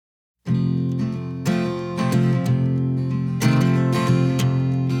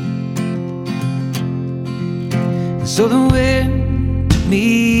So the wind took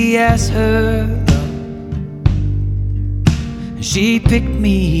me as her love, and she picked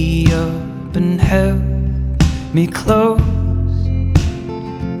me up and held me close,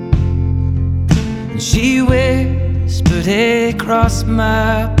 and she whispered across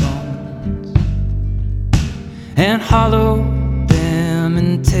my bones and hollowed them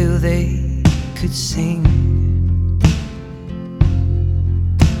until they could sing.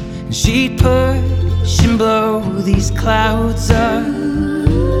 And she'd push and blow these clouds up,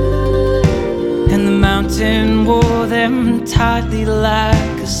 and the mountain wore them tightly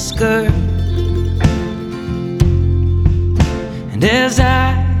like a skirt. And as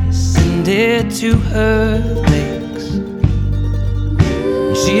I ascended to her legs,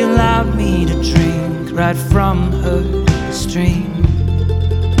 she allowed me to drink right from her stream.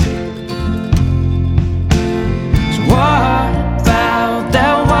 So what about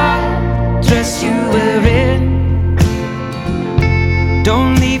that white dress you were in?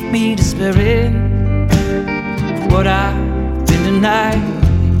 Don't leave me despairing for what I've been tonight.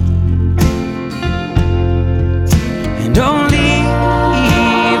 And don't leave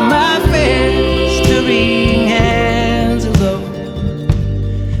my festering hands alone.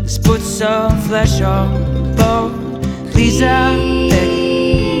 Let's put some flesh on bone, please, I beg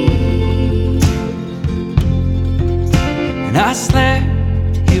you. And I slept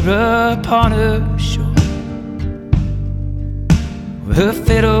here upon her shore, where her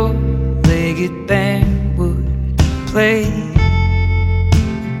fiddle-legged band would play,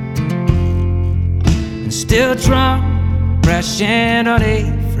 and still drunk, brash and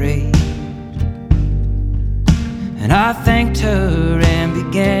unafraid. And I thanked her and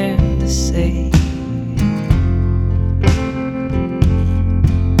began to say,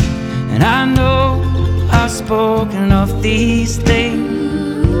 and I know I've spoken of these things,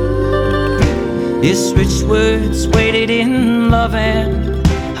 it's rich words weighted in love and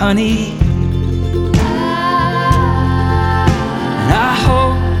honey. And I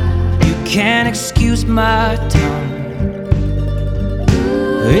hope you can excuse my tongue,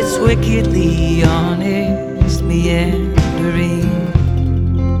 it's wickedly honest, meandering.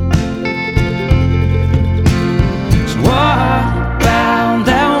 So what about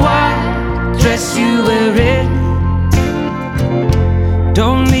that white dress you were in?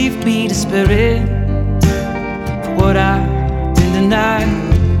 Don't leave me despairing for what I've been tonight.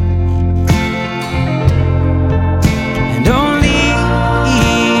 And don't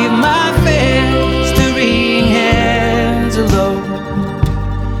leave my festering hands alone.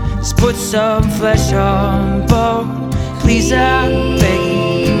 Let's put some flesh on bone, please, I beg you.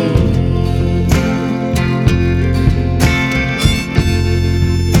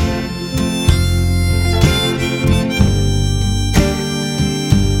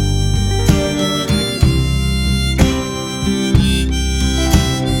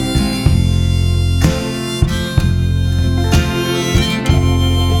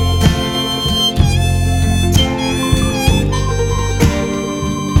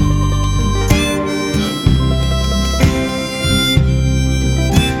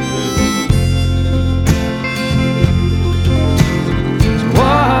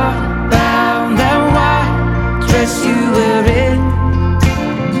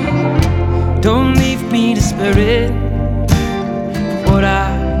 Don't leave me despairing for what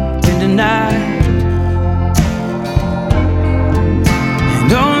I've been denied. And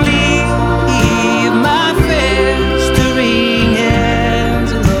don't leave my festering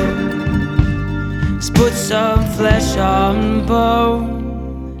hands alone. Let's put some flesh on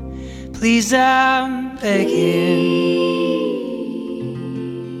bone, please, I'm begging.